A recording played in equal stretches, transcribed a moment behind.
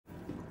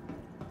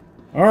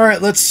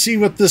Alright, let's see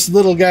what this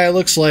little guy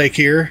looks like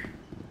here.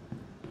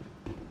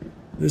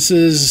 This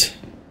is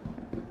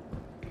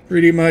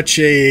pretty much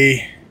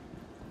a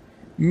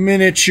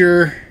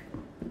miniature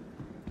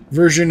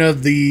version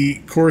of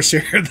the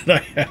Corsair that I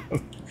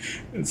have.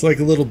 It's like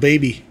a little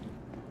baby.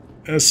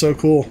 That's so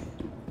cool.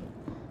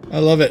 I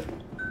love it.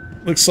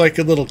 Looks like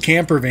a little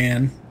camper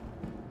van.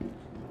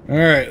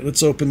 Alright,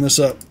 let's open this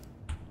up.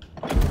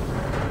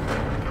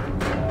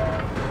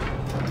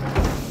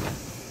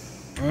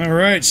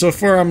 Alright, so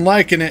far I'm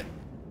liking it.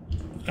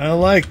 I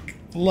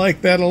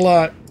like that a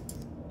lot.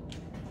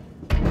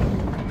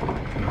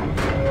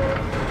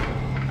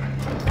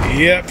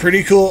 Yeah,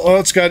 pretty cool. Oh,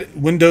 it's got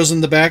windows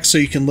in the back so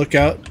you can look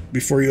out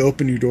before you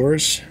open your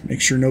doors.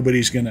 Make sure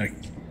nobody's gonna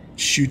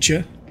shoot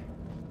you.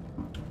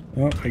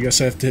 Oh, I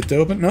guess I have to hit the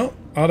open. No,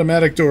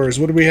 automatic doors.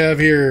 What do we have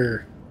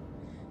here?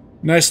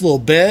 Nice little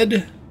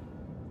bed.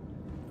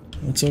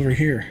 What's over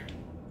here?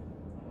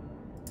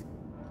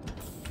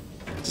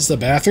 Is this the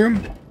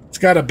bathroom? It's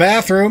got a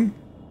bathroom.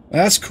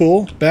 That's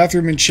cool.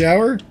 Bathroom and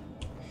shower.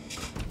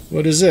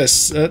 What is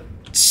this?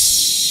 That's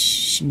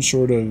some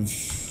sort of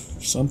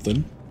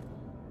something.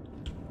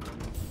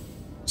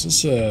 Is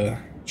this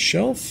a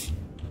shelf?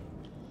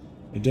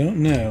 I don't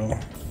know.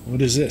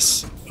 What is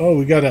this? Oh,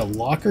 we got a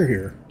locker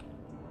here.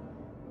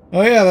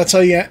 Oh yeah, that's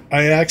how I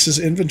access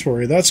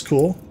inventory. That's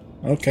cool.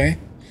 Okay.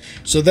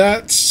 So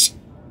that's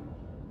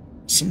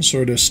some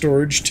sort of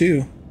storage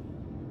too.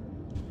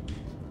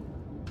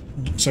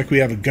 Looks like we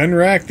have a gun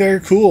rack there.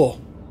 Cool.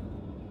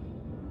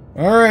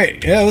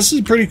 Alright, yeah, this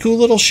is a pretty cool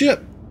little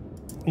ship.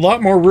 A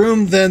lot more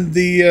room than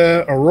the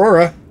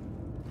Aurora.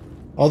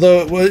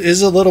 Although it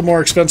is a little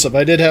more expensive.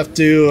 I did have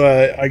to,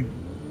 I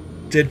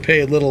did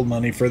pay a little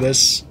money for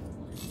this.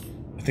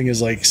 I think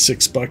it's like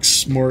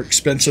 $6 more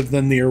expensive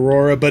than the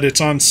Aurora, but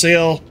it's on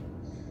sale.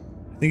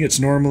 I think it's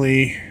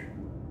normally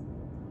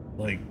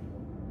like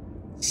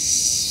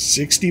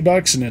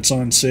 $60 and it's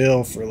on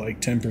sale for like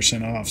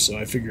 10% off, so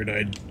I figured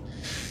I'd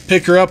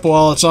pick her up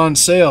while it's on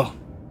sale.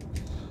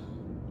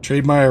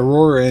 Trade my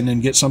Aurora in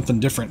and get something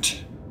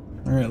different.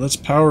 Alright, let's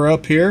power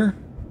up here.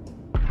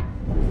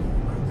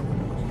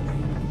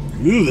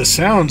 Ooh, the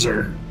sounds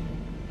are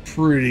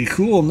pretty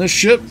cool in this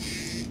ship.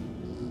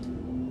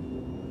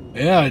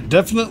 Yeah, it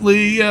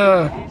definitely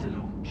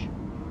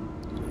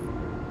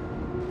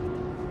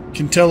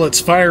can tell it's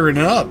firing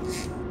up.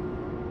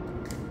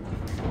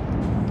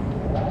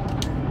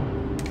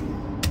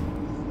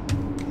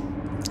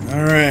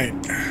 Alright,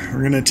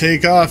 we're gonna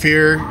take off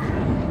here.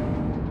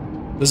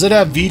 Does it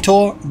have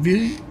VTOL?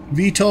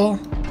 VTOL?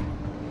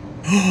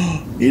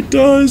 It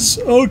does!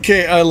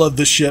 Okay, I love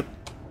this ship.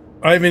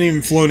 I haven't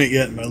even flown it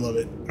yet, and I love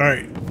it.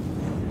 Alright.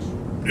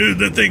 Dude,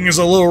 that thing is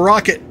a little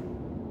rocket.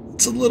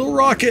 It's a little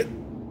rocket.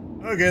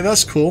 Okay,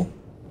 that's cool.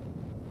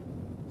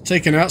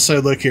 Take an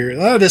outside look here.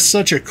 That is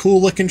such a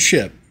cool looking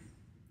ship.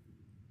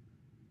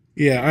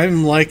 Yeah,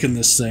 I'm liking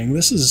this thing.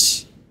 This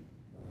is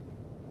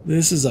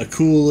a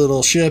cool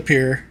little ship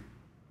here.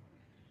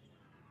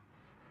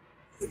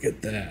 Look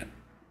at that.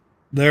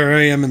 There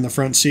I am in the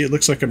front seat. It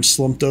looks like I'm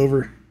slumped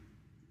over.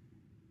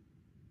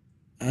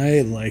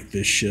 I like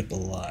this ship a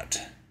lot.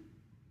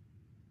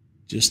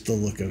 Just the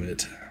look of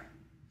it.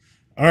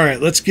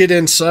 Alright, let's get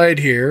inside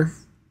here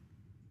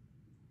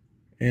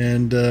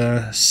and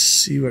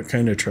see what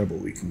kind of trouble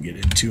we can get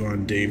into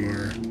on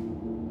Daymar.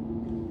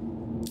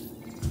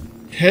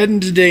 Heading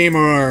to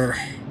Daymar.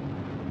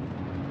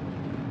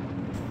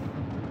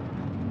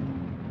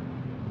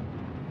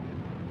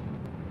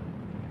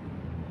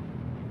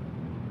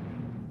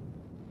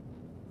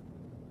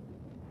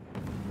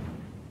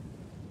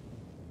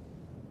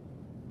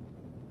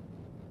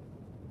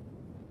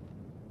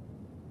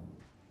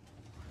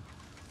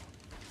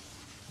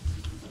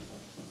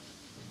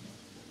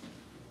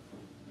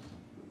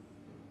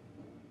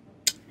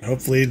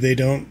 Hopefully they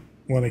don't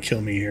want to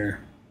kill me here.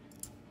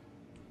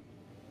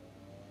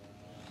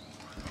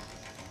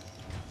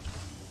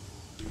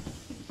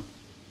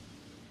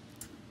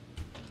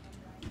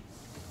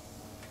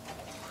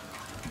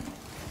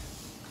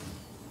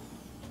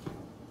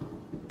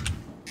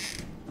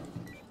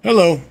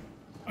 Hello,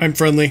 I'm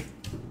friendly.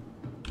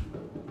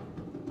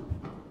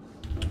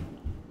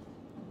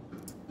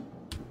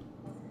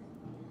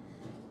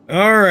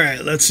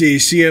 Alright, let's see.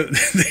 See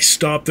if they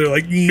stop. They're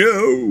like,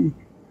 no!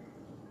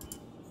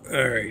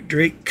 Alright,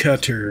 Drake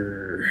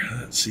Cutter.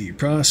 Let's see.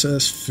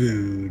 Process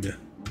food.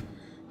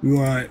 We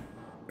want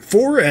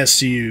 4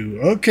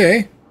 SU.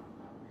 Okay.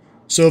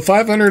 So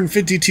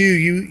 552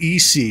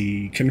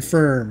 UEC.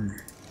 Confirm.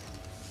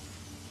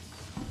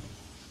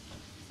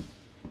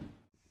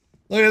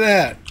 Look at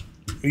that.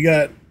 We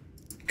got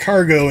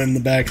cargo in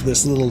the back of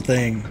this little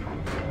thing.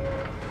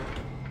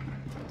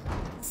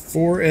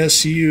 4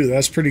 SU.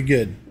 That's pretty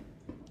good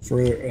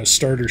for a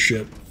starter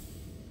ship.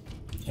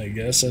 I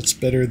guess that's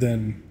better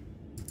than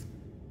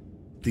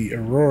the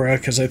Aurora,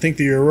 because I think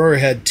the Aurora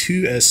had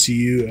 2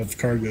 SCU of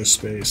cargo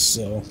space,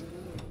 so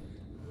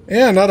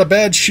yeah, not a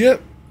bad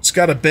ship. It's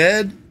got a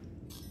bed,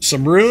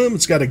 some room,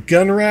 it's got a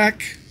gun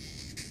rack,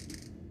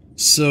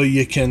 so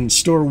you can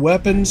store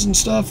weapons and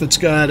stuff. It's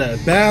got a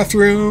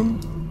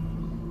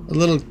bathroom, a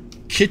little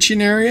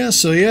kitchen area.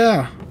 So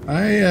yeah,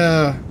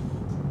 I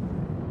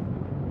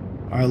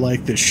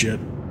like this shit.